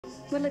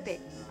What'll it be?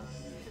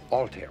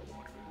 Altair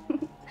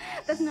water.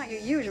 That's not your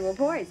usual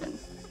poison.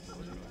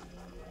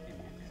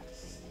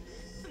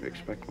 You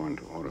expect one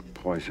to order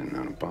poison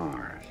on a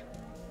bar.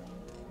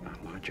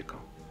 Not logical.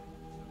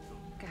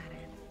 Got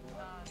it.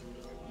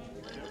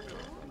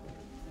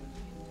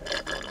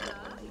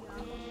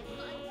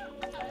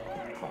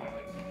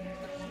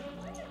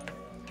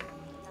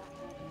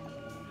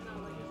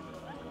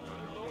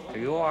 To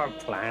your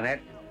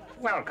planet,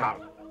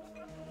 welcome.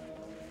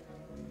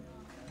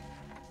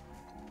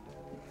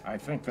 I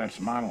think that's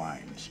my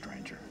line,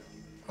 stranger.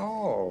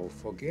 Oh,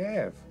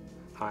 forgive.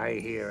 I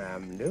here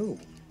am new.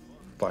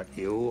 But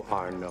you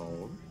are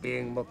known,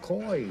 being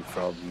McCoy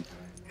from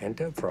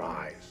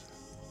Enterprise.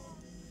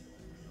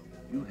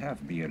 You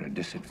have me at a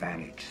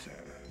disadvantage,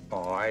 sir.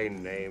 My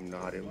name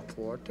not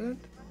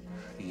important.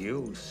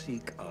 You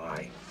seek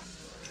I.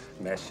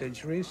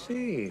 Message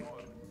received.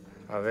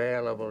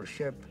 Available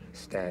ship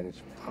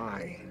stands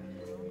by.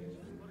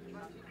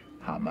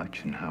 How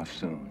much and how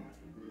soon?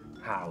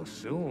 How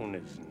soon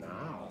is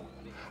now.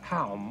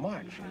 How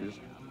much is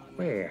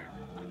where?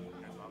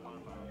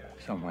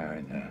 Somewhere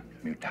in the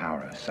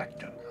Mutara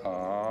sector.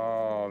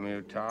 Oh,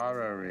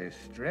 Mutara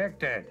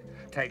restricted.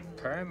 Take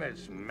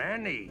permits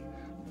many.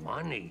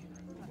 Money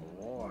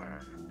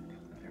more.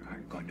 There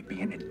aren't going to be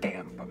any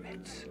damn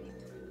permits.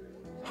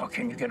 How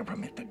can you get a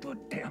permit to do a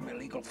damn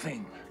illegal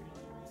thing?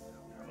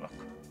 Look,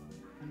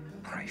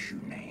 price you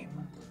name,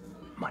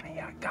 money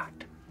I got.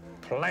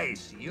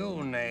 Place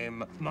you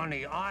name,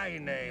 money I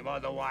name,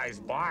 otherwise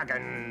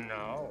bargain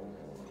no.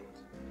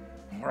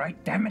 All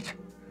right, damn it.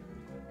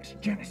 It's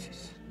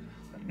Genesis.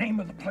 The name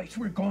of the place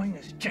we're going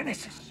is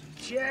Genesis.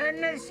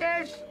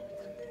 Genesis?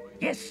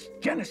 Yes,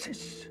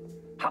 Genesis.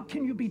 How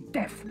can you be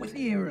deaf with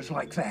ears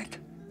like that?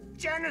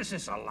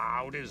 Genesis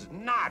allowed is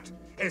not.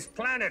 Is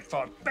planet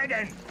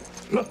forbidden.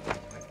 Look, my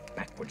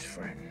backwards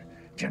friend.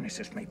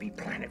 Genesis may be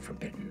planet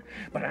forbidden,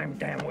 but I'm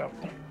damn well...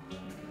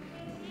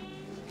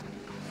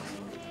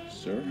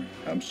 Sir,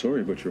 I'm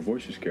sorry, but your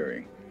voice is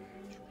carrying.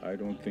 I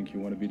don't think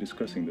you want to be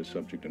discussing this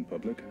subject in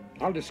public.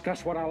 I'll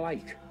discuss what I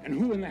like. And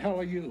who in the hell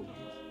are you?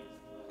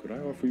 Could I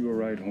offer you a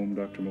ride home,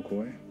 Dr.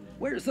 McCoy?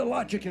 Where's the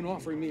logic in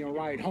offering me a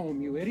ride home,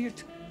 you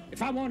idiot?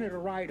 If I wanted a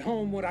ride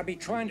home, would I be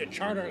trying to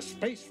charter a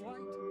space flight?